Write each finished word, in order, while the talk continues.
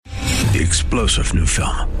The explosive new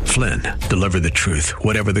film, Flynn, deliver the truth,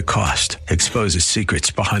 whatever the cost, exposes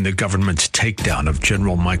secrets behind the government's takedown of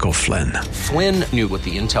General Michael Flynn. Flynn knew what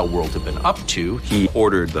the intel world had been up to. He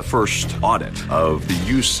ordered the first audit of the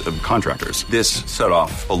use of contractors. This set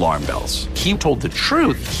off alarm bells. He told the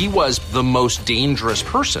truth. He was the most dangerous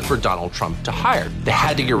person for Donald Trump to hire. They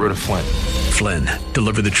had to get rid of Flynn. Flynn,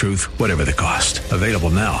 deliver the truth, whatever the cost. Available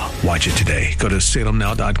now. Watch it today. Go to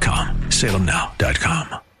salemnow.com.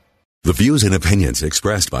 salemnow.com. The views and opinions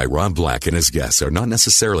expressed by Rob Black and his guests are not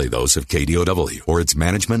necessarily those of KDOW or its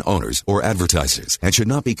management, owners, or advertisers and should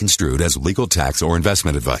not be construed as legal, tax, or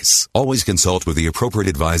investment advice. Always consult with the appropriate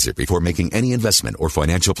advisor before making any investment or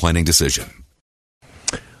financial planning decision.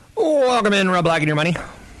 Welcome in, Rob Black and Your Money.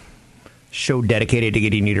 Show dedicated to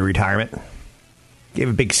getting you to retirement. Gave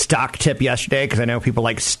a big stock tip yesterday because I know people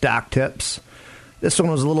like stock tips. This one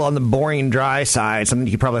was a little on the boring, dry side, something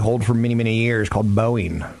you could probably hold for many, many years, called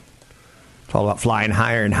Boeing. It's all about flying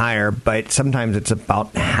higher and higher, but sometimes it's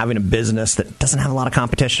about having a business that doesn't have a lot of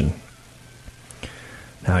competition.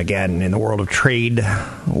 Now, again, in the world of trade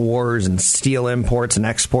wars and steel imports and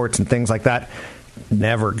exports and things like that,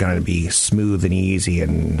 never going to be smooth and easy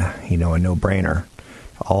and, a no-brainer.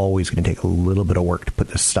 Always going to take a little bit of work to put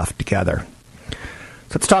this stuff together.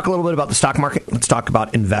 So let's talk a little bit about the stock market. Let's talk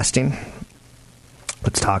about investing.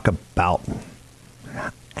 Let's talk about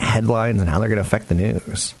headlines and how they're going to affect the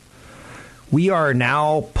news. We are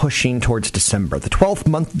now pushing towards December, the 12th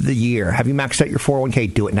month of the year. Have you maxed out your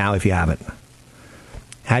 401k? Do it now if you haven't.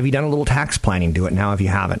 Have you done a little tax planning? Do it now if you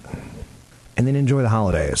haven't. And then enjoy the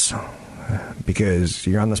holidays, because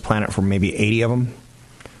you're on this planet for maybe 80 of them,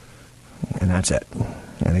 and that's it.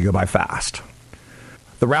 And they go by fast.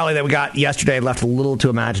 The rally that we got yesterday left a little to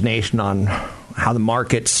imagination on how the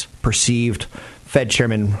markets perceived Fed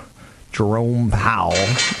Chairman Jerome Powell.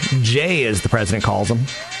 Jay, as the president calls him.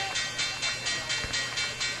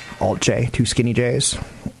 Alt J, two skinny J's,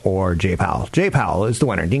 or Jay Powell. Jay Powell is the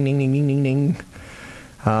winner. Ding, ding, ding, ding, ding,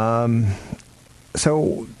 ding.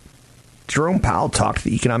 So Jerome Powell talked to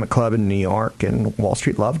the Economic Club in New York, and Wall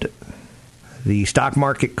Street loved it. The stock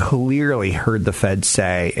market clearly heard the Fed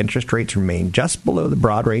say interest rates remain just below the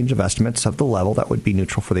broad range of estimates of the level that would be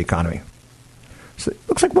neutral for the economy. So it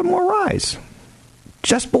looks like one more rise.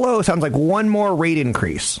 Just below sounds like one more rate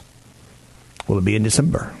increase. Will it be in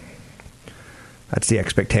December? That's the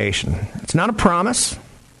expectation. It's not a promise,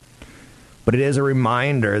 but it is a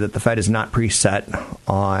reminder that the Fed is not preset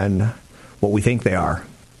on what we think they are.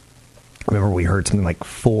 Remember, we heard something like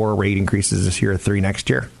 4 rate increases this year, 3 next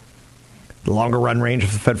year. The longer run range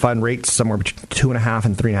of the Fed fund rates is somewhere between 2.5%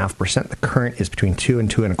 and 3.5%. The current is between 2 and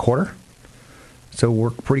 2.25%. So we're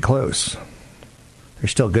pretty close.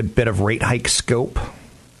 There's still a good bit of rate hike scope.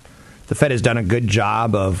 The Fed has done a good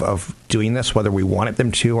job of doing this, whether we wanted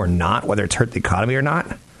them to or not, whether it's hurt the economy or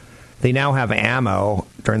not. They now have ammo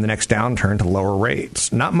during the next downturn to lower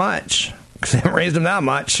rates. Not much, because they haven't raised them that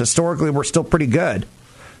much. Historically, we're still pretty good.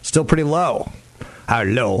 Still pretty low. How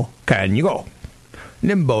low can you go?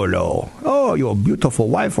 Limbo low. Oh, your beautiful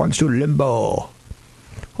wife wants to limbo.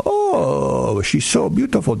 Oh, she's so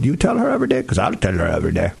beautiful. Do you tell her every day? Because I'll tell her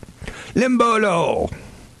every day. Limbo low.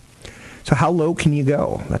 So how low can you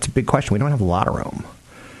go? That's a big question. We don't have a lot of room.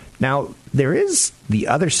 Now, there is the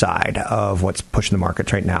other side of what's pushing the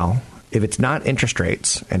markets right now. If it's not interest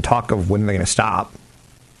rates and talk of when they're going to stop,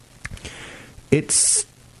 it's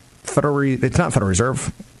not Federal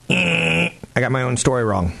Reserve. I got my own story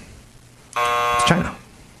wrong. It's China.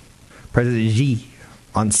 President Xi.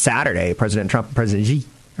 On Saturday, President Trump and President Xi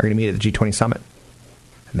are going to meet at the G20 summit.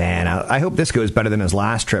 Man, I hope this goes better than his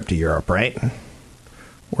last trip to Europe, right?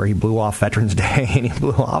 Where he blew off Veterans Day and he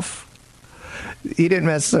blew off. He didn't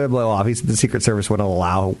necessarily blow off. He said the Secret Service wouldn't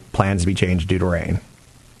allow plans to be changed due to rain.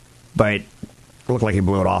 But it looked like he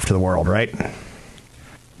blew it off to the world, right?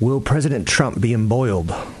 Will President Trump be embroiled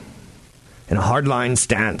in a hardline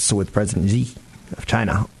stance with President Xi of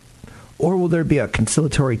China? Or will there be a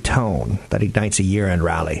conciliatory tone that ignites a year-end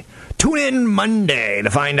rally? Tune in Monday to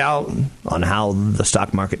find out on how the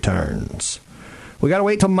stock market turns. We got to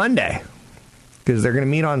wait till Monday, because they're going to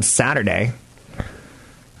meet on Saturday.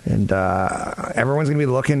 And everyone's going to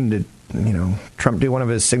be looking to, Trump do one of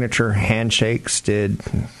his signature handshakes.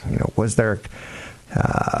 Was there,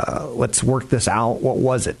 let's work this out. What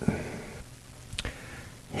was it?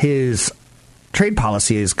 His trade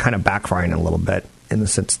policy is kind of backfiring a little bit in the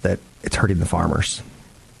sense that it's hurting the farmers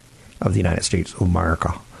of the United States of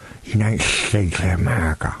America. United States of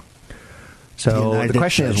America. So the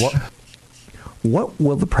question is, what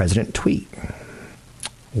will the president tweet?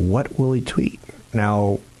 What will he tweet?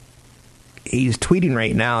 Now, he's tweeting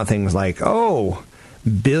right now things like,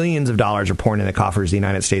 Billions of dollars are pouring in the coffers of the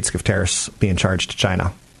United States of tariffs being charged to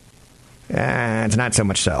China. And it's not so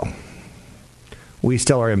much so. We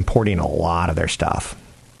still are importing a lot of their stuff.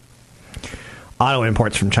 Auto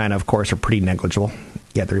imports from China, of course, are pretty negligible,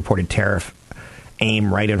 yet the reported tariff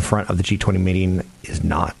aim right in front of the G20 meeting is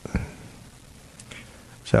not.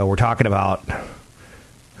 So we're talking about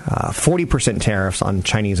 40% tariffs on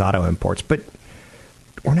Chinese auto imports, but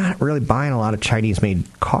we're not really buying a lot of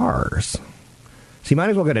Chinese-made cars. So you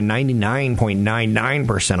might as well go to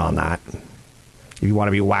 99.99% on that if you want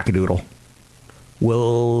to be wackadoodle.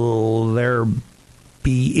 Will there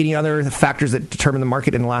be any other factors that determine the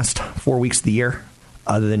market in the last 4 weeks of the year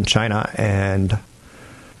other than China and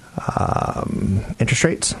interest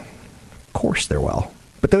rates? Of course there will.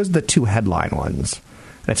 But those are the two headline ones.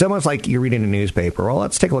 And it's almost like you're reading a newspaper. Well,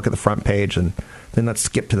 let's take a look at the front page and then let's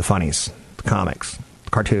skip to the funnies, the comics,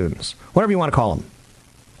 the cartoons, whatever you want to call them.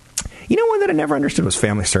 You know, one that I never understood was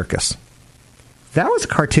Family Circus. That was a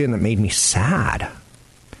cartoon that made me sad.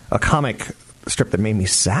 A comic strip that made me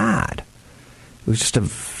sad. It was just a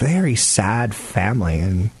very sad family.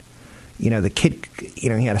 And, you know, the kid, you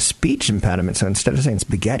know, he had a speech impediment. So instead of saying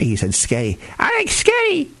spaghetti, he said sketty. I like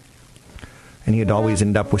sketty. And he'd always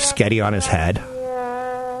end up with sketty on his head.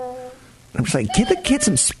 I'm just like, give the kid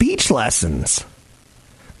some speech lessons.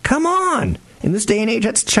 Come on. In this day and age,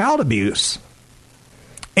 that's child abuse.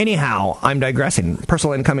 Anyhow, I'm digressing.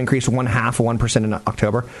 Personal income increased 0.5% in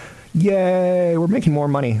October. Yay, we're making more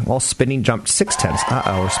money. While spending jumped 0.6.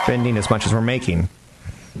 Uh-oh, we're spending as much as we're making.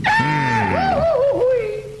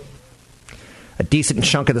 A decent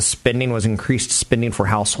chunk of the spending was increased spending for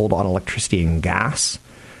household on electricity and gas,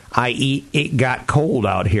 i.e. it got cold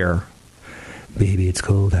out here. Baby, it's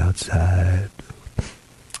cold outside.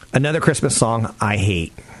 Another Christmas song I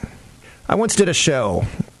hate. I once did a show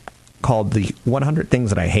called The 100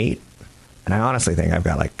 Things That I Hate, and I honestly think I've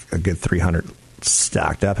got like a good 300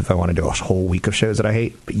 stacked up if I want to do a whole week of shows that I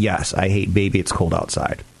hate. But yes, I hate Baby, It's Cold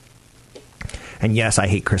Outside. And yes, I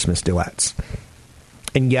hate Christmas duets.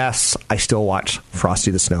 And yes, I still watch Frosty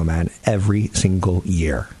the Snowman every single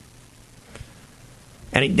year.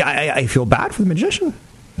 And I feel bad for the magician.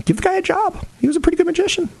 Give the guy a job. He was a pretty good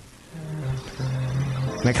magician.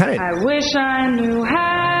 And I wish I knew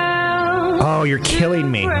how. Oh, you're killing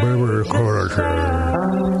me. I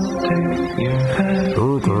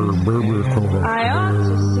ought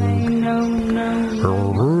to say no.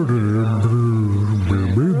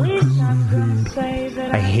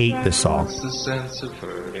 I hate this song.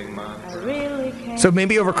 So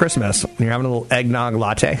maybe over Christmas, when you're having a little eggnog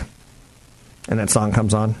latte, and that song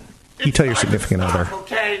comes on, you tell your significant other.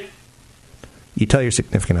 You tell your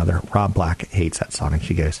significant other, Rob Black hates that song. And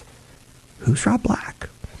she goes, who's Rob Black?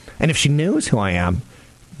 And if she knows who I am,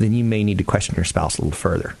 then you may need to question your spouse a little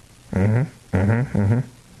further.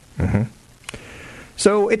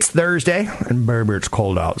 So it's Thursday, and baby, it's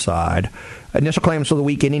cold outside. Initial claims for the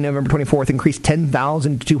week ending November 24th increased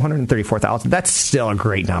 10,000 to 234,000. That's still a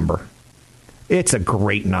great number. It's a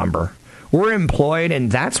great number. We're employed, and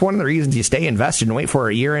that's one of the reasons you stay invested and wait for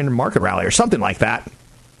a year-end market rally or something like that.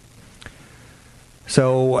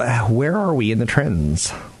 So where are we in the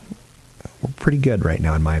trends? We're pretty good right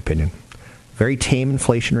now, in my opinion. Very tame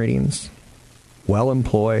inflation readings. Well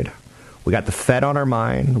employed. We got the Fed on our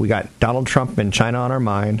mind. We got Donald Trump and China on our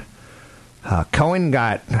mind. Cohen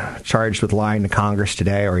got charged with lying to Congress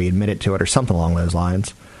today, or he admitted to it, or something along those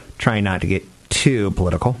lines. Trying not to get too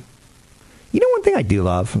political. You know one thing I do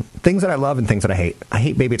love? Things that I love and things that I hate. I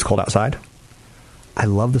hate Baby, It's Cold Outside. I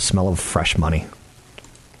love the smell of fresh money.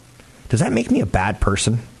 Does that make me a bad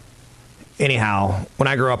person? Anyhow, when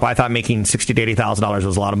I grew up, I thought making $60,000 to $80,000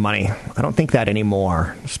 was a lot of money. I don't think that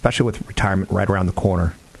anymore, especially with retirement right around the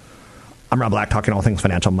corner. I'm Rob Black, talking all things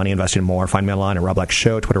financial, money, investing, and more. Find me online at Rob Black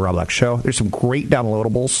Show, Twitter, Rob Black Show. There's some great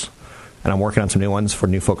downloadables, and I'm working on some new ones for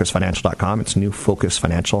newfocusfinancial.com. It's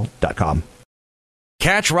newfocusfinancial.com.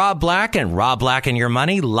 Catch Rob Black and Rob Black and Your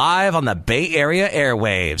Money live on the Bay Area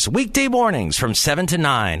airwaves, weekday mornings from 7 to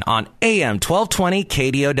 9 on AM 1220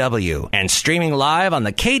 KDOW and streaming live on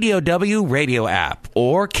the KDOW radio app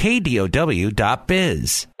or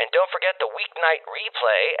KDOW.biz. And don't forget the weeknight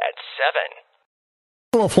replay at 7.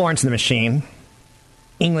 A little Florence and the Machine,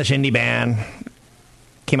 English indie band,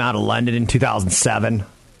 came out of London in 2007.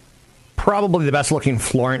 Probably the best looking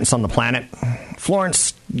Florence on the planet.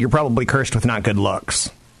 Florence, you're probably cursed with not good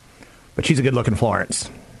looks, but she's a good looking Florence.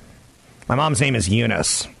 My mom's name is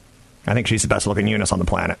Eunice. I think she's the best looking Eunice on the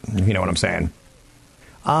planet, if you know what I'm saying.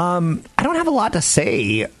 I don't have a lot to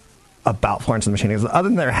say about Florence and the Machine, other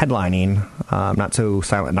than their headlining, Not So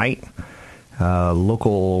Silent Night,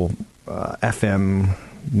 local FM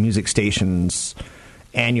music stations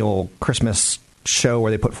annual Christmas show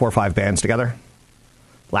where they put 4 or 5 bands together.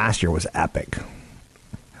 Last year was epic.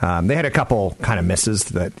 They had a couple kind of misses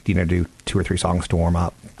that, do 2 or 3 songs to warm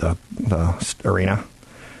up the arena.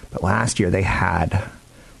 But last year they had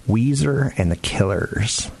Weezer and the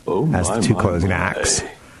Killers as the 2 closing acts.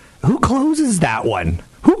 Who closes that one?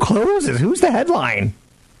 Who closes? Who's the headline?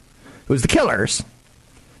 It was the Killers.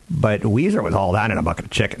 But Weezer was all that in a bucket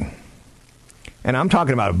of chicken. And I'm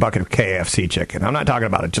talking about a bucket of KFC chicken. I'm not talking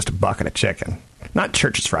about just a bucket of chicken. Not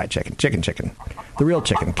Church's Fried Chicken. Chicken. The real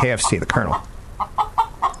chicken. KFC, the Colonel.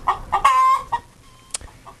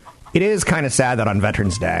 It is kind of sad that on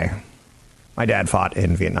Veterans Day, my dad fought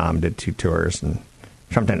in Vietnam, did 2 tours, and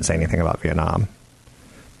Trump didn't say anything about Vietnam.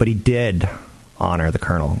 But he did honor the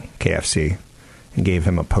Colonel, KFC, and gave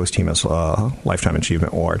him a posthumous Lifetime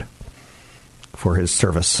Achievement Award for his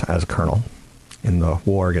service as a colonel in the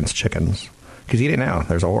war against chickens. Because he didn't know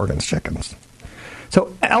there's a war against chickens.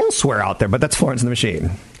 So elsewhere out there, but that's Florence and the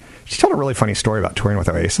Machine. She told a really funny story about touring with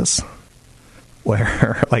Oasis, where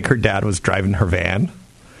her dad was driving her van,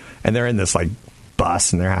 and they're in this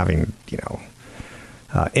bus, and they're having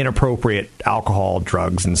inappropriate alcohol,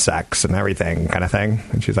 drugs, and sex and everything kind of thing.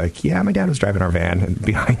 And she's like, "Yeah, my dad was driving our van," and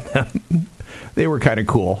behind them, they were kind of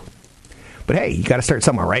cool. But hey, you got to start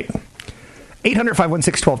somewhere, right?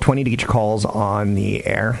 800-516-1220 to get your calls on the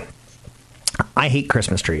air. I hate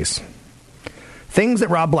Christmas trees. Things that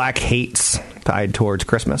Rob Black hates tied towards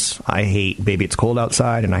Christmas. I hate Baby It's Cold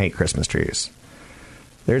Outside, and I hate Christmas trees.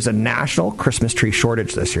 There's a national Christmas tree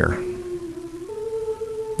shortage this year.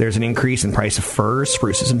 There's an increase in price of firs,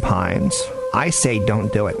 spruces, and pines. I say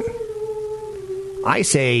don't do it. I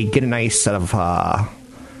say get a nice set of,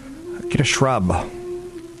 get a shrub.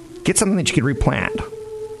 Get something that you could replant.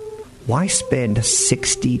 Why spend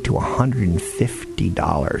 $60 to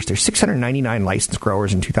 $150? There's 699 licensed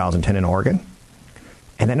growers in 2010 in Oregon,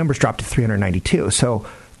 and that number's dropped to 392. So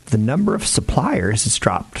the number of suppliers has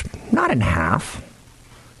dropped not in half,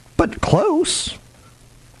 but close.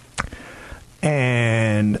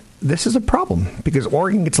 And this is a problem because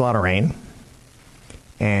Oregon gets a lot of rain.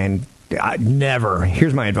 And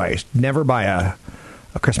here's my advice, never buy a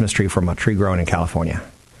Christmas tree from a tree grown in California.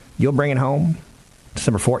 You'll bring it home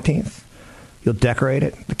December 14th. You'll decorate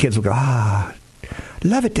it. The kids will go,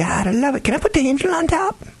 love it, Dad. I love it. Can I put the angel on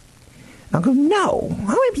top? And I'll go, no. I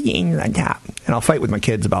want to put the angel on top. And I'll fight with my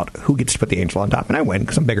kids about who gets to put the angel on top. And I win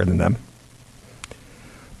because I'm bigger than them.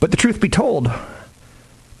 But the truth be told,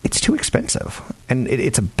 it's too expensive. And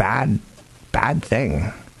it's a bad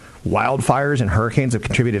thing. Wildfires and hurricanes have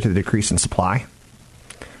contributed to the decrease in supply.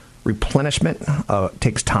 Replenishment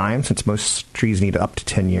takes time since most trees need up to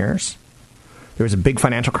 10 years. There was a big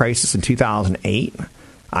financial crisis in 2008,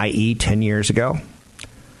 i.e. 10 years ago.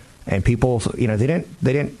 And people, they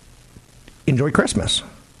didn't enjoy Christmas.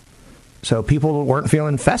 So people weren't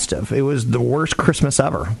feeling festive. It was the worst Christmas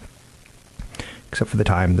ever. Except for the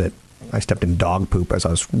time that I stepped in dog poop as I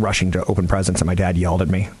was rushing to open presents and my dad yelled at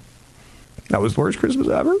me. That was the worst Christmas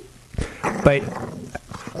ever. But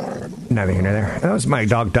neither here nor there. That was my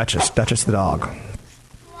dog, Duchess the dog.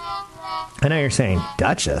 I know you're saying,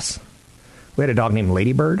 Duchess? We had a dog named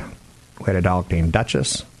Ladybird. We had a dog named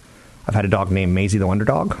Duchess. I've had a dog named Maisie the Wonder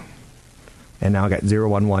Dog. And now I got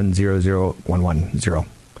 011001110.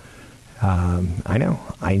 I know.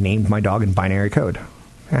 I named my dog in binary code.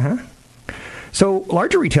 So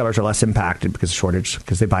larger retailers are less impacted because of shortage,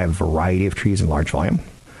 because they buy a variety of trees in large volume.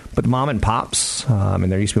 But the mom and pops,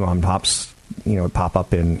 and there used to be mom and pops, would pop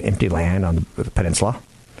up in empty land on the peninsula.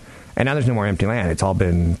 And now there's no more empty land. It's all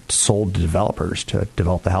been sold to developers to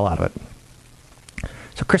develop the hell out of it.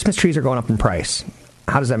 So Christmas trees are going up in price.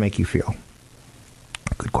 How does that make you feel?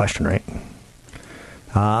 Good question, right?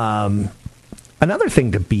 Another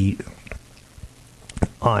thing to be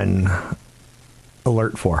on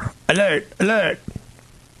alert for. Alert!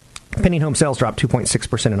 Pending home sales dropped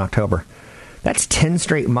 2.6% in October. That's 10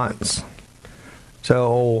 straight months.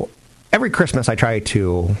 So every Christmas I try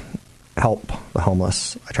to help the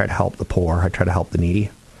homeless. I try to help the poor. I try to help the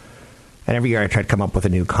needy. And every year I try to come up with a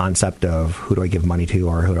new concept of who do I give money to,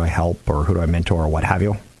 or who do I help, or who do I mentor, or what have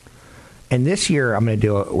you. And this year I'm going to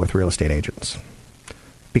do it with real estate agents.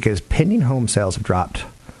 Because pending home sales have dropped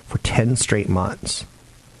for 10 straight months.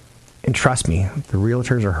 And trust me, the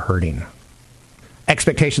realtors are hurting.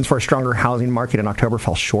 Expectations for a stronger housing market in October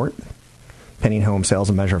fell short. Pending home sales,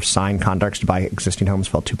 a measure of signed contracts to buy existing homes,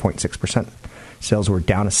 fell 2.6%. Sales were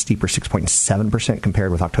down a steeper 6.7%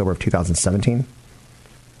 compared with October of 2017.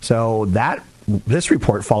 So this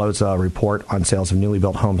report follows a report on sales of newly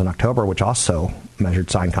built homes in October, which also measured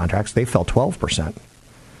signed contracts. They fell 12%.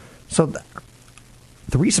 So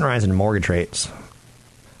the recent rise in mortgage rates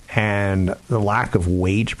And the lack of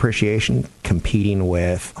wage appreciation competing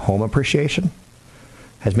with home appreciation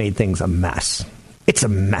has made things a mess. It's a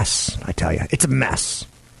mess, I tell you. It's a mess.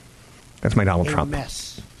 That's my Donald Trump.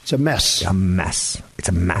 It's a mess. A mess. It's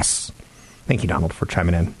a mess. Thank you, Donald, for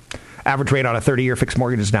chiming in. Average rate on a 30-year fixed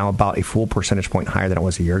mortgage is now about a full percentage point higher than it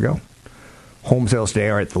was a year ago. Home sales today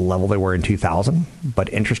are at the level they were in 2000,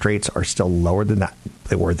 but interest rates are still lower than that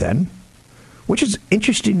they were then, which is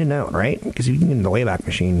interesting to note, right? Because if you can in the Wayback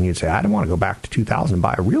Machine, you'd say, I don't want to go back to 2000 and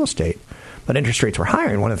buy a real estate. But interest rates were higher.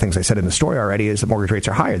 And one of the things I said in the story already is that mortgage rates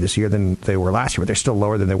are higher this year than they were last year, but they're still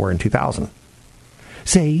lower than they were in 2000.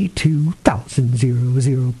 Say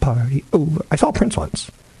 2000 party over. I saw Prince once.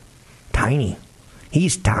 Tiny.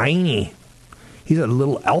 He's tiny. He's a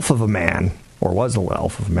little elf of a man, or was a little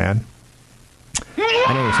elf of a man.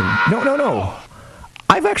 I know you've seen. No.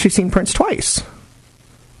 I've actually seen Prince twice.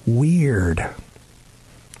 Weird.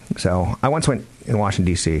 So I once went in Washington,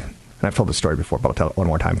 D.C., and I've told this story before, but I'll tell it one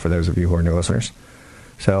more time for those of you who are new listeners.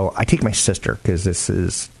 So I take my sister, because this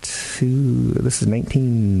is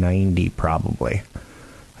 1990 probably.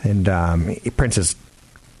 And Prince is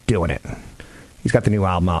doing it. He's got the new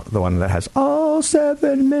album out, the one that has all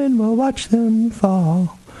seven men will watch them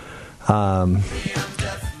fall.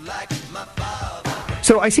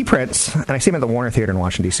 So I see Prince, and I see him at the Warner Theater in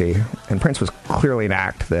Washington, D.C., and Prince was clearly an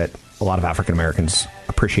act that a lot of African Americans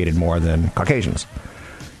appreciated more than Caucasians.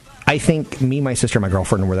 I think me, my sister, and my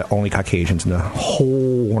girlfriend were the only Caucasians in the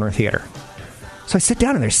whole Warner Theater. So I sit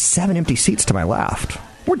down, and there's 7 empty seats to my left.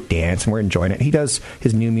 We're dancing, we're enjoying it. He does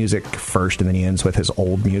his new music first, and then he ends with his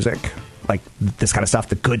old music, like this kind of stuff,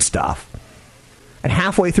 the good stuff. And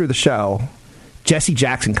halfway through the show, Jesse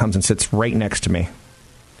Jackson comes and sits right next to me.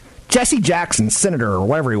 Jesse Jackson, senator, or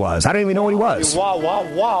whatever he was. I don't even know what he was.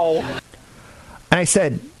 Wow. And I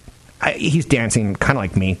said, he's dancing kind of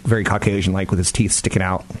like me, very Caucasian-like, with his teeth sticking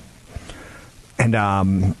out.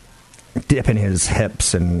 And dipping his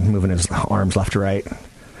hips and moving his arms left to right. And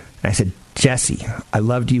I said, Jesse, I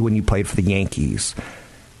loved you when you played for the Yankees.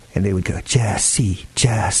 And they would go, Jesse,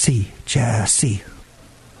 Jesse, Jesse.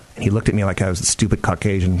 And he looked at me like I was a stupid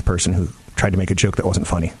Caucasian person who tried to make a joke that wasn't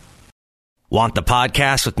funny. Want the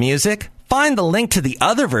podcast with music? Find the link to the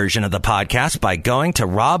other version of the podcast by going to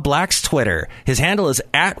Rob Black's Twitter. His handle is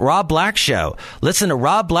 @RobBlackShow. Listen to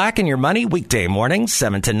Rob Black and Your Money weekday mornings,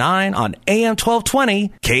 7 to 9 on AM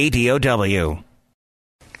 1220 KDOW.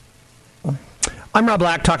 I'm Rob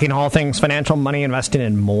Black, talking all things financial, money, investing,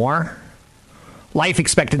 and more. Life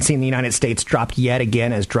expectancy in the United States dropped yet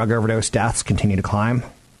again as drug overdose deaths continue to climb.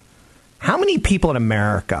 How many people in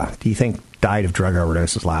America do you think died of drug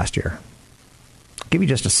overdoses last year? I'll give you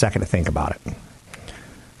just a second to think about it.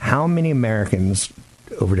 How many Americans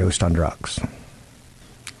overdosed on drugs?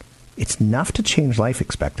 It's enough to change life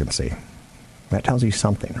expectancy. That tells you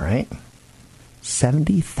something, right?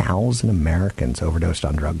 70,000 Americans overdosed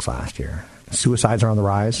on drugs last year. Suicides are on the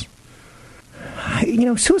rise. You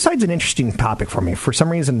know, suicide's an interesting topic for me. For some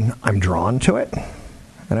reason, I'm drawn to it.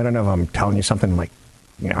 And I don't know if I'm telling you something like,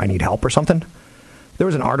 you know, I need help or something. There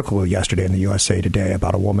was an article yesterday in the USA Today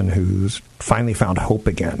about a woman who's finally found hope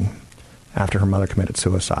again after her mother committed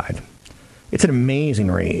suicide. It's an amazing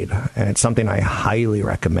read, and it's something I highly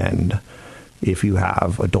recommend if you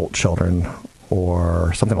have adult children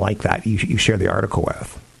or something like that you share the article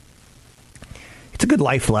with. It's a good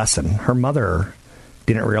life lesson. Her mother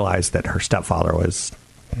didn't realize that her stepfather was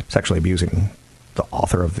sexually abusing the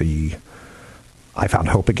author of the I Found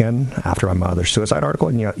Hope Again After My Mother's Suicide article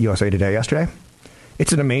in USA Today yesterday.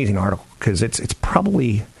 It's an amazing article because it's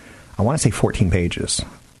probably, I want to say 14 pages.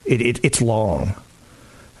 It's long.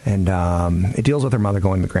 And it deals with her mother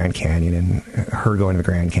going to the Grand Canyon and her going to the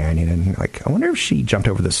Grand Canyon. And, like, I wonder if she jumped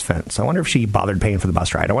over this fence. I wonder if she bothered paying for the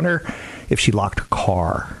bus ride. I wonder if she locked her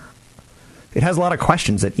car. It has a lot of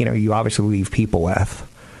questions that, you know, you obviously leave people with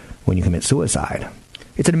when you commit suicide.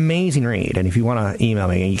 It's an amazing read. And if you want to email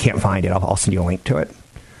me and you can't find it, I'll send you a link to it.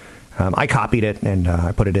 I copied it and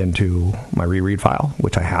I put it into my reread file,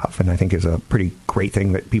 which I have, and I think is a pretty great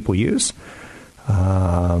thing that people use.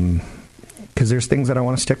 Because there's things that I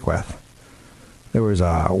want to stick with. There was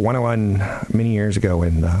a 101 many years ago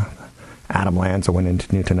when Adam Lanza went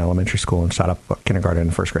into Newton Elementary School and set up a kindergarten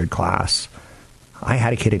and first grade class. I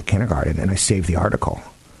had a kid in kindergarten, and I saved the article.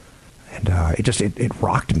 And it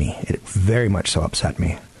rocked me. It very much so upset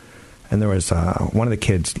me. And there was one of the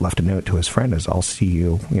kids left a note to his friend as, I'll see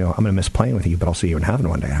you, I'm going to miss playing with you, but I'll see you in heaven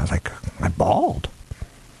one day. And I was like, I bawled.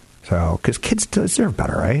 So, because kids deserve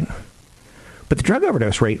better, right? But the drug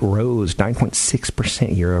overdose rate rose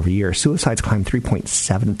 9.6% year over year. Suicides climbed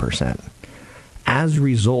 3.7%. As a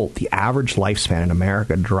result, the average lifespan in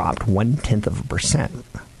America dropped 0.1%.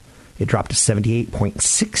 It dropped to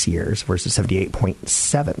 78.6 years versus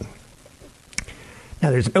 78.7. Now,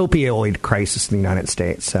 there's an opioid crisis in the United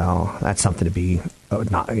States, so that's something to be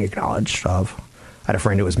not acknowledged of. I had a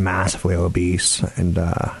friend who was massively obese, and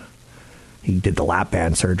he did the lap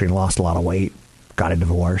band surgery and lost a lot of weight, got a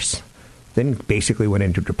divorce, then basically went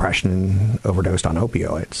into depression and overdosed on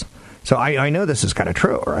opioids. So I know this is kind of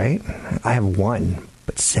true, right? I have one,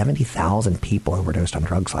 but 70,000 people overdosed on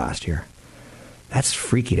drugs last year. That's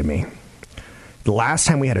freaky to me. The last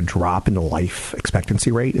time we had a drop in the life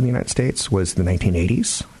expectancy rate in the United States was the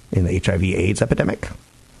 1980s in the HIV/AIDS epidemic.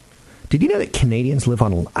 Did you know that Canadians live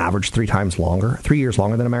on average 3 years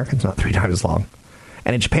longer than Americans? Not 3 times as long.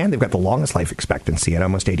 And in Japan, they've got the longest life expectancy at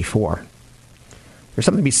almost 84. There's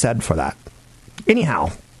something to be said for that. Anyhow,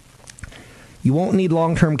 you won't need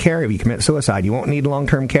long-term care if you commit suicide. You won't need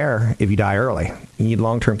long-term care if you die early. You need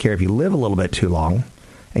long-term care if you live a little bit too long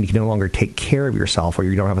and you can no longer take care of yourself or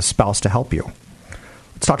you don't have a spouse to help you.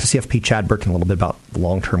 Let's talk to CFP Chad Burton a little bit about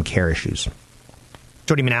long-term care issues.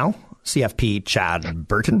 Joining me now, CFP Chad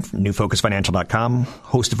Burton from NewFocusFinancial.com,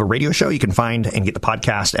 host of a radio show you can find and get the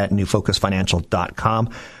podcast at NewFocusFinancial.com.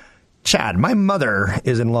 Chad, my mother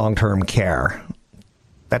is in long-term care.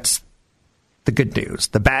 That's the good news.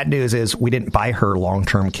 The bad news is we didn't buy her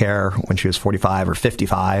long-term care when she was 45 or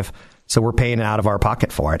 55, so we're paying out of our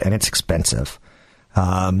pocket for it, and it's expensive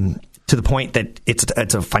to the point that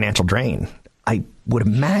it's a financial drain. I would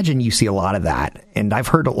imagine you see a lot of that, and I've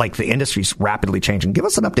heard like the industry's rapidly changing. Give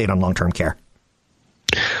us an update on long-term care.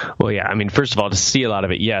 Well, yeah, I mean, first of all, to see a lot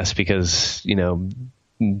of it, yes, because, you know,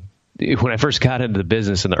 when I first got into the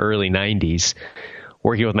business in the early 90s,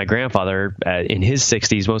 working with my grandfather in his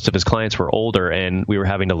 60s, most of his clients were older, and we were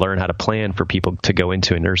having to learn how to plan for people to go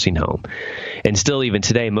into a nursing home. And still, even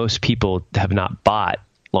today, most people have not bought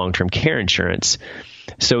long-term care insurance.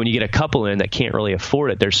 So when you get a couple in that can't really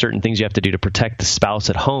afford it, there's certain things you have to do to protect the spouse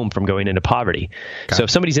at home from going into poverty. Okay. So if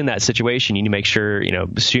somebody's in that situation, you need to make sure, you know,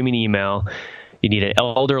 shoot me an email. You need an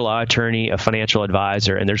elder law attorney, a financial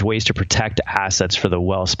advisor, and there's ways to protect assets for the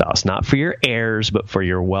well spouse, not for your heirs, but for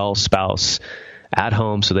your well spouse at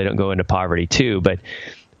home so they don't go into poverty too. But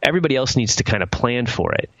everybody else needs to kind of plan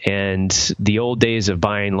for it. And the old days of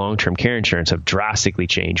buying long-term care insurance have drastically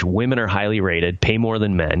changed. Women are highly rated, pay more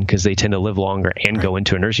than men because they tend to live longer and go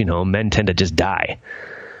into a nursing home. Men tend to just die.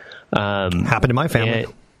 Happened to my family.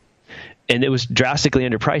 And it was drastically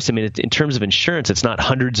underpriced. I mean, in terms of insurance, it's not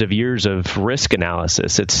hundreds of years of risk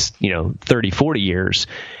analysis. It's, 30, 40 years.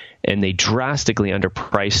 And they drastically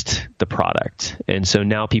underpriced the product. And so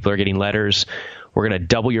now people are getting letters. We're going to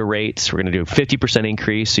double your rates. We're going to do a 50%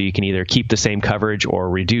 increase so you can either keep the same coverage or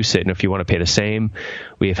reduce it. And if you want to pay the same,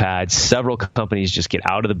 we have had several companies just get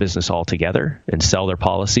out of the business altogether and sell their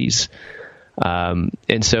policies. And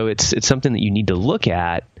so it's something that you need to look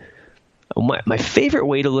at. My favorite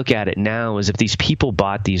way to look at it now is if these people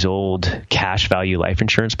bought these old cash value life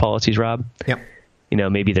insurance policies, Rob. Yep.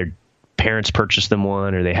 Maybe their parents purchased them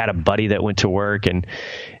one, or they had a buddy that went to work and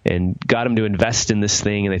got them to invest in this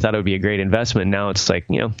thing, and they thought it would be a great investment. And now it's like,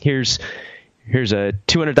 here's a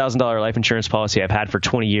 $200,000 life insurance policy I've had for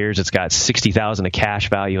 20 years. It's got $60,000 of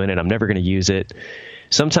cash value in it. I'm never going to use it.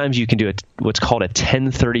 Sometimes you can do what's called a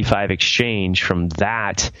 1035 exchange from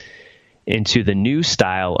that into the new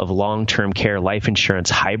style of long-term care life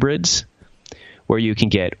insurance hybrids, where you can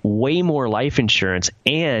get way more life insurance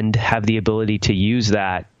and have the ability to use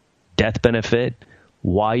that death benefit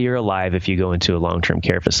while you're alive if you go into a long-term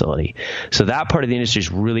care facility. So that part of the industry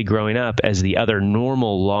is really growing up as the other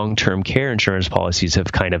normal long-term care insurance policies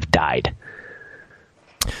have kind of died.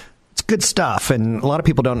 It's good stuff, and a lot of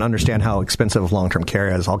people don't understand how expensive long-term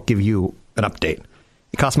care is. I'll give you an update.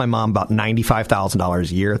 It costs my mom about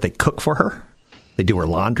 $95,000 a year. They cook for her. They do her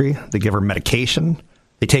laundry. They give her medication.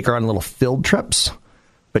 They take her on little field trips.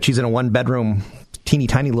 But she's in a one-bedroom, teeny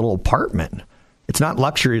tiny little apartment. It's not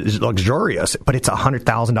luxurious, but it's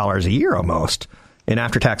 $100,000 a year almost in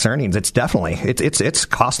after-tax earnings. It's definitely it's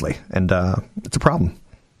costly, and it's a problem.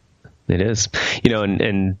 It is,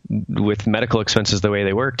 and with medical expenses the way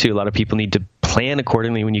they work too, a lot of people need to plan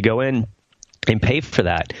accordingly when you go in and pay for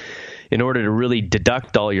that. In order to really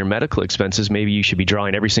deduct all your medical expenses, maybe you should be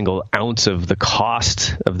drawing every single ounce of the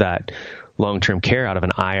cost of that long-term care out of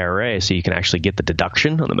an IRA so you can actually get the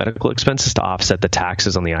deduction on the medical expenses to offset the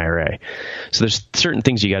taxes on the IRA. So there's certain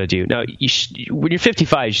things you got to do. Now, when you're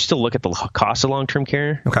 55, you should still look at the cost of long-term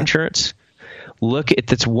care insurance.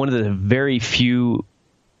 That's one of the very few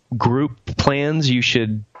group plans you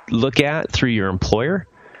should look at through your employer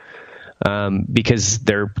because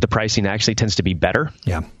the pricing actually tends to be better.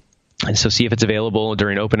 Yeah. And so see if it's available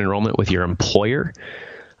during open enrollment with your employer.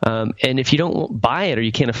 And if you don't buy it or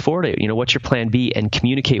you can't afford it, what's your plan B? And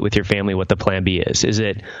communicate with your family what the plan B is. Is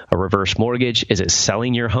it a reverse mortgage? Is it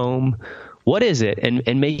selling your home? What is it?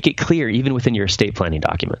 And make it clear even within your estate planning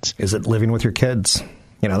documents. Is it living with your kids?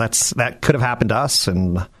 That could have happened to us,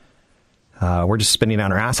 and we're just spending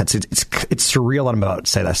on our assets. It's surreal. I'm about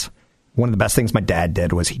to say this. One of the best things my dad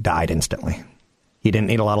did was he died instantly. He didn't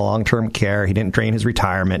need a lot of long-term care. He didn't drain his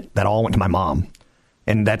retirement. That all went to my mom.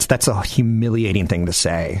 And that's a humiliating thing to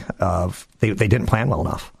say. They didn't plan well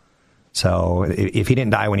enough. So if he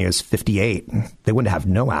didn't die when he was 58, they wouldn't have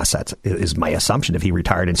no assets, is my assumption, if he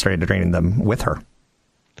retired and started draining them with her.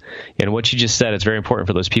 And what you just said is very important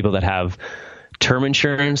for those people that have term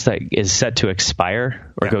insurance that is set to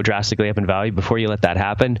expire or go drastically up in value. Before you let that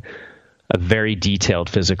happen, a very detailed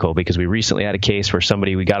physical, because we recently had a case where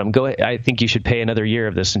we got him, I think you should pay another year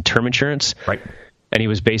of this in term insurance. Right. And he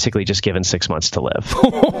was basically just given 6 months to live.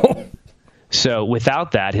 So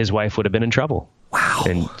without that, his wife would have been in trouble. Wow.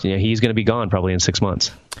 And he's going to be gone probably in 6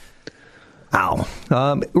 months. Wow.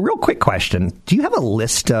 Real quick question. Do you have a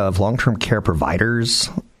list of long-term care providers?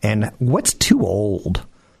 And what's too old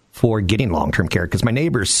for getting long-term care? Because my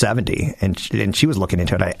neighbor's 70, and she was looking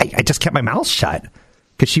into it. I just kept my mouth shut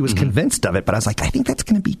because she was convinced of it. But I was like, I think that's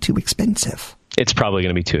going to be too expensive. It's probably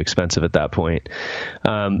going to be too expensive at that point.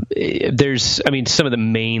 Some of the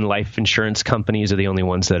main life insurance companies are the only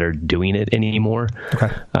ones that are doing it anymore.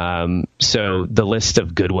 Okay. So the list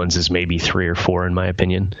of good ones is maybe 3 or 4, in my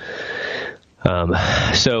opinion.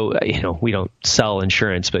 We don't sell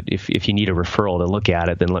insurance, but if you need a referral to look at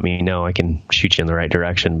it, then let me know. I can shoot you in the right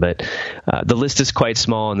direction. But the list is quite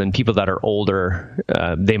small, and then people that are older,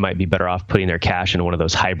 they might be better off putting their cash in one of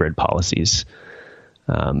those hybrid policies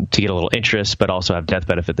to get a little interest, but also have death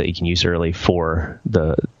benefit that you can use early for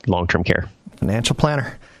the long-term care. Financial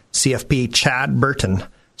planner, CFP Chad Burton.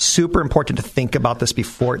 Super important to think about this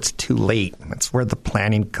before it's too late. That's where the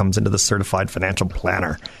planning comes into the certified financial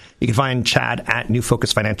planner. You can find Chad at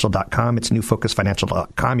newfocusfinancial.com. It's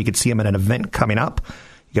newfocusfinancial.com. You can see him at an event coming up.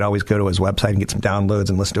 You can always go to his website and get some downloads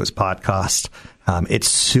and listen to his podcast. It's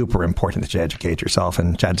super important that you educate yourself,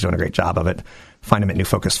 and Chad's doing a great job of it. Find him at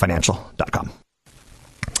newfocusfinancial.com.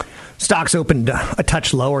 Stocks opened a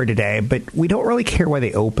touch lower today, but we don't really care why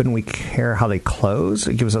they open. We care how they close.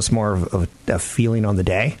 It gives us more of a feeling on the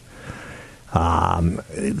day.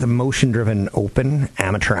 The motion-driven open,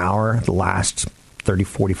 amateur hour, the last 30,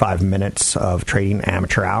 45 minutes of trading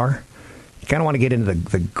amateur hour. You kind of want to get into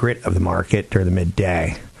the grit of the market during the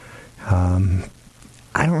midday. I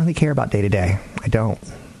don't really care about day-to-day. I don't.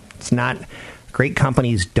 It's not... Great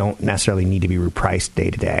companies don't necessarily need to be repriced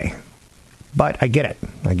day-to-day. But I get it.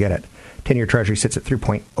 10-year Treasury sits at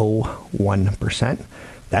 3.01%.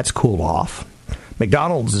 That's cooled off.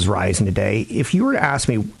 McDonald's is rising today. If you were to ask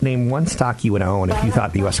me, name one stock you would own if you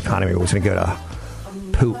thought the U.S. economy was going to go to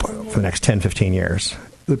poop for the next 10, 15 years,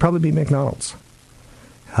 it would probably be McDonald's.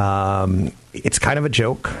 It's kind of a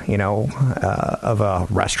joke, of a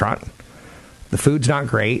restaurant. The food's not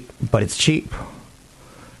great, but it's cheap.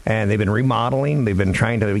 And they've been remodeling. They've been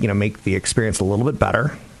trying to, make the experience a little bit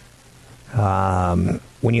better.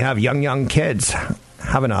 When you have young kids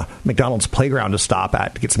having a McDonald's playground to stop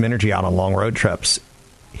at to get some energy out on long road trips,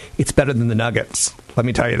 it's better than the Nuggets. Let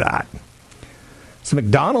me tell you that. So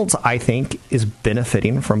McDonald's, I think, is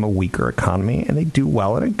benefiting from a weaker economy, and they do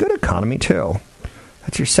well in a good economy, too.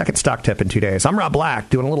 That's your second stock tip in 2 days. I'm Rob Black,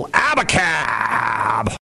 doing a little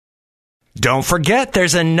Abacab. Don't forget,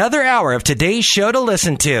 there's another hour of today's show to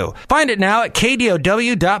listen to. Find it now at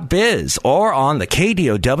KDOW.biz or on the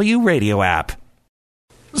KDOW radio app.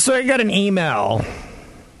 So I got an email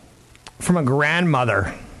from a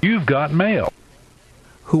grandmother. You've got mail.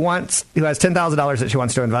 Who has $10,000 that she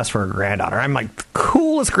wants to invest for her granddaughter. I'm like, the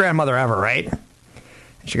coolest grandmother ever, right?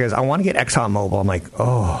 And she goes, I want to get ExxonMobil. I'm like,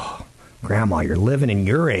 oh, Grandma, you're living in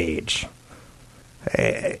your age.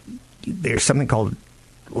 There's something called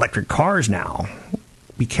electric cars now.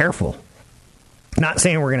 Be careful. Not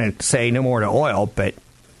saying we're going to say no more to oil, but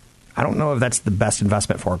I don't know if that's the best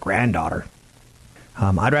investment for a granddaughter.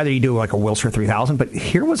 I'd rather you do like a Wilshire 3000, but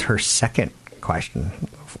here was her second question.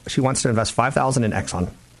 She wants to invest $5,000 in Exxon.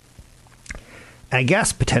 And I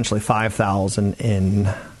guess potentially $5,000 in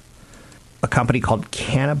a company called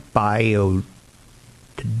Cannabiodiol.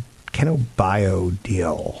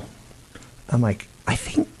 I'm like, I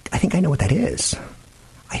think I know what that is.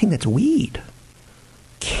 I think that's weed.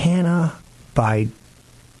 Cannabidiol.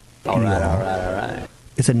 All right.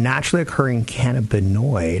 It's a naturally occurring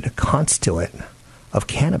cannabinoid constituent of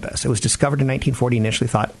cannabis. It was discovered in 1940, initially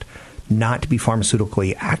thought not to be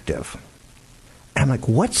pharmaceutically active. And I'm like,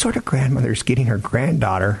 what sort of grandmother is getting her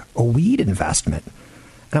granddaughter a weed investment?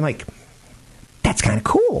 And I'm like, that's kind of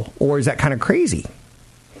cool. Or is that kind of crazy?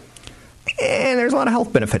 And there's a lot of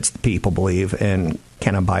health benefits that people believe in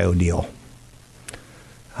cannabidiol.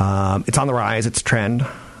 It's on the rise. It's a trend.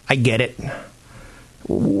 I get it.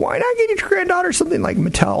 Why not get your granddaughter something like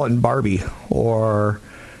Mattel and Barbie or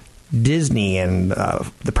Disney and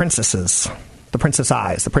the princesses, the Princess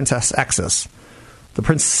Eyes, the Princess X's, the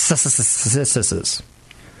princesses?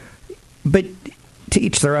 But to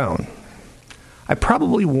each their own. I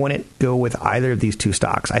probably wouldn't go with either of these two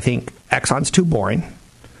stocks. I think Exxon's too boring.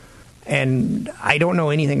 And I don't know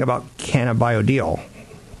anything about cannabidiol.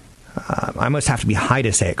 I must have to be high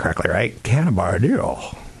to say it correctly, right?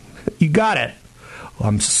 Cannabidiol. You got it. Well,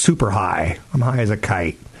 I'm super high. I'm high as a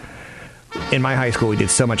kite. In my high school, we did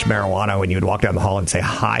so much marijuana when you would walk down the hall and say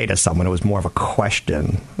hi to someone. It was more of a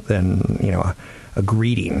question than, a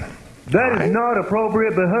greeting. That is not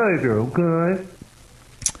appropriate behavior, okay?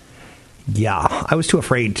 Yeah, I was too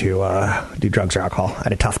afraid to do drugs or alcohol. I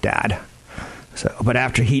had a tough dad. But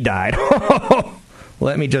after he died,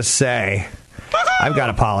 let me just say, I've got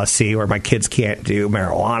a policy where my kids can't do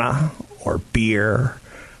marijuana or beer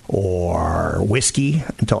or whiskey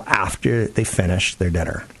until after they finish their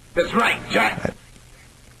dinner. That's right, Jack.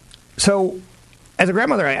 So, as a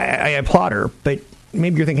grandmother, I applaud her, but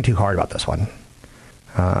maybe you're thinking too hard about this one.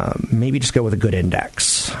 Maybe just go with a good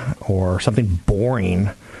index or something boring.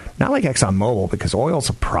 Not like ExxonMobil, because oil's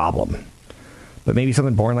a problem. But maybe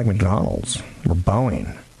something boring like McDonald's or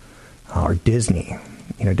Boeing or Disney.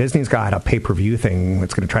 Disney's got a pay-per-view thing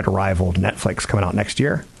that's going to try to rival Netflix coming out next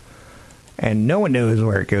year. And no one knows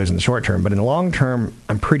where it goes in the short term. But in the long term,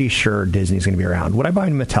 I'm pretty sure Disney's going to be around. Would I buy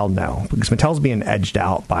Mattel? No. Because Mattel's being edged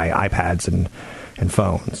out by iPads and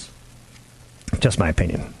phones. Just my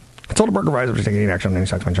opinion. I told a Burger Advisor to take any action on any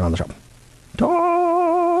stocks mentioned on the show.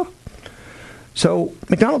 Ta! So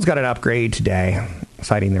McDonald's got an upgrade today,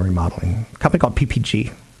 citing their remodeling. A company called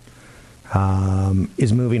PPG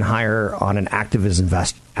is moving higher on an activist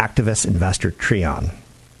investor Trion.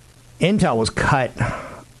 Intel was cut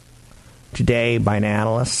today by an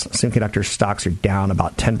analyst. Semiconductor stocks are down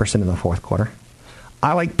about 10% in the fourth quarter.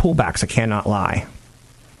 I like pullbacks, I cannot lie.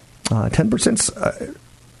 10%'s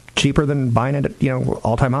cheaper than buying it at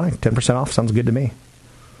all-time high. 10% off sounds good to me.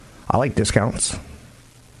 I like discounts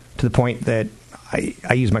to the point that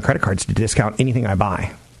I use my credit cards to discount anything I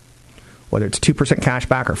buy. Whether it's 2% cash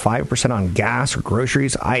back or 5% on gas or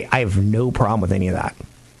groceries, I have no problem with any of that.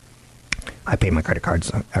 I pay my credit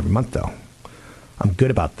cards every month, though. I'm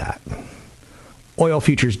good about that. Oil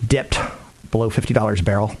futures dipped below $50 a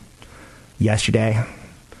barrel yesterday.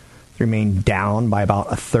 They remained down by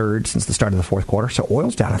about a third since the start of the fourth quarter. So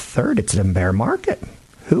oil's down a third. It's in a bear market.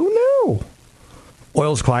 Who knew?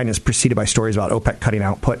 Oil's decline is preceded by stories about OPEC cutting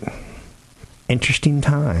output. Interesting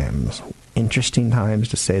times. Interesting times,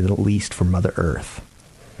 to say the least, for Mother Earth.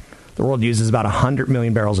 The world uses about 100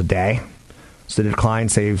 million barrels a day. So the decline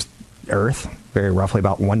saves Earth very roughly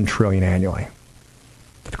about $1 trillion annually.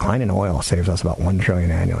 The decline in oil saves us about $1 trillion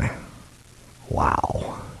annually.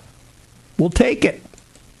 Wow. We'll take it.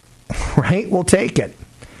 Right? We'll take it.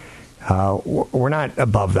 We're not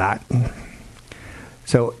above that.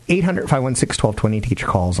 So 800-516-1220 to get your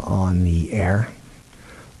calls on the air.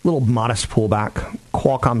 Little modest pullback.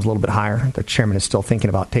 Qualcomm's a little bit higher. The chairman is still thinking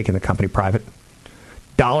about taking the company private.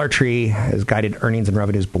 Dollar Tree has guided earnings and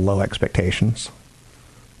revenues below expectations.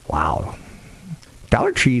 Wow.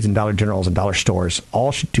 Dollar Trees and Dollar Generals and Dollar Stores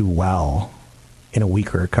all should do well in a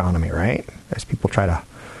weaker economy, right? As people try to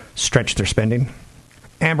stretch their spending.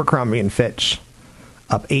 Abercrombie and Fitch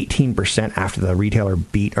up 18% after the retailer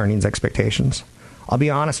beat earnings expectations. I'll be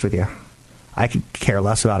honest with you. I could care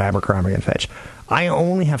less about Abercrombie and Fitch. I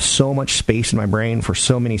only have so much space in my brain for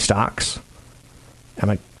so many stocks,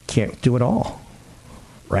 and I can't do it all,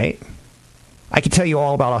 right? I could tell you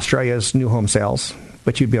all about Australia's new home sales,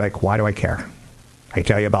 but you'd be like, why do I care? I could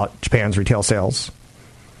tell you about Japan's retail sales,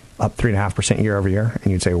 up 3.5% year over year,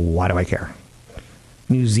 and you'd say, why do I care?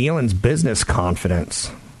 New Zealand's business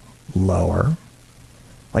confidence, lower.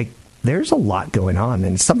 Like, there's a lot going on,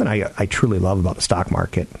 and it's something I truly love about the stock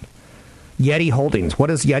market. Yeti Holdings. What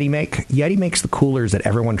does Yeti make? Yeti makes the coolers that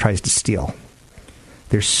everyone tries to steal.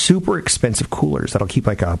 They're super expensive coolers that'll keep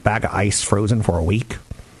like a bag of ice frozen for a week.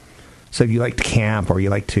 So if you like to camp or you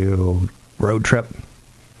like to road trip,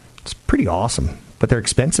 it's pretty awesome. But they're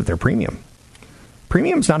expensive. They're premium.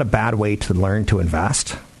 Premium's not a bad way to learn to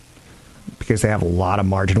invest because they have a lot of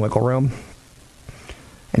margin wiggle room.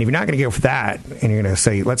 And if you're not going to go for that, and you're going to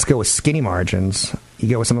say, let's go with skinny margins, you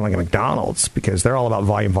go with something like a McDonald's, because they're all about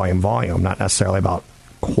volume, not necessarily about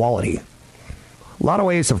quality. A lot of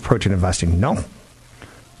ways of approaching investing. No.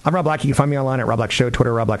 I'm Rob Black. You can find me online at Rob Black Show,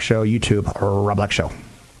 Twitter, Rob Black Show, YouTube, or Rob Black Show.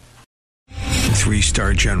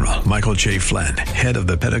 3-star General Michael J. Flynn, head of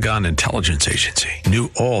the Pentagon Intelligence Agency, knew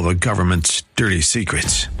all the government's dirty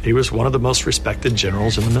secrets. He was one of the most respected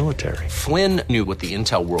generals in the military. Flynn knew what the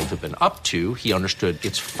intel world had been up to. He understood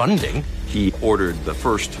its funding. He ordered the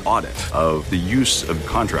first audit of the use of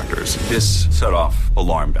contractors. This set off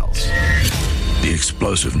alarm bells. The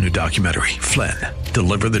explosive new documentary, Flynn,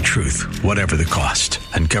 Deliver the Truth, Whatever the Cost,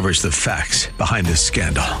 uncovers the facts behind this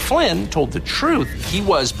scandal. Flynn told the truth. He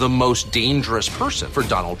was the most dangerous person for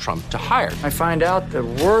Donald Trump to hire. I find out the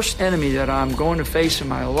worst enemy that I'm going to face in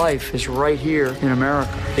my life is right here in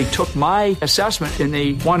America. They took my assessment and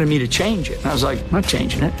they wanted me to change it. And I was like, I'm not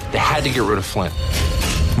changing it. They had to get rid of Flynn.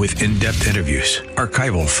 With in-depth interviews,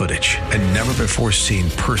 archival footage, and never-before-seen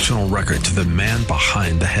personal records of the man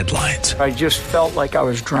behind the headlines. I just felt like I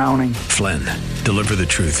was drowning. Flynn, Deliver the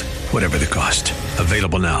Truth, Whatever the Cost.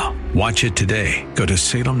 Available now. Watch it today. Go to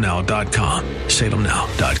salemnow.com.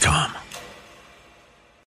 salemnow.com.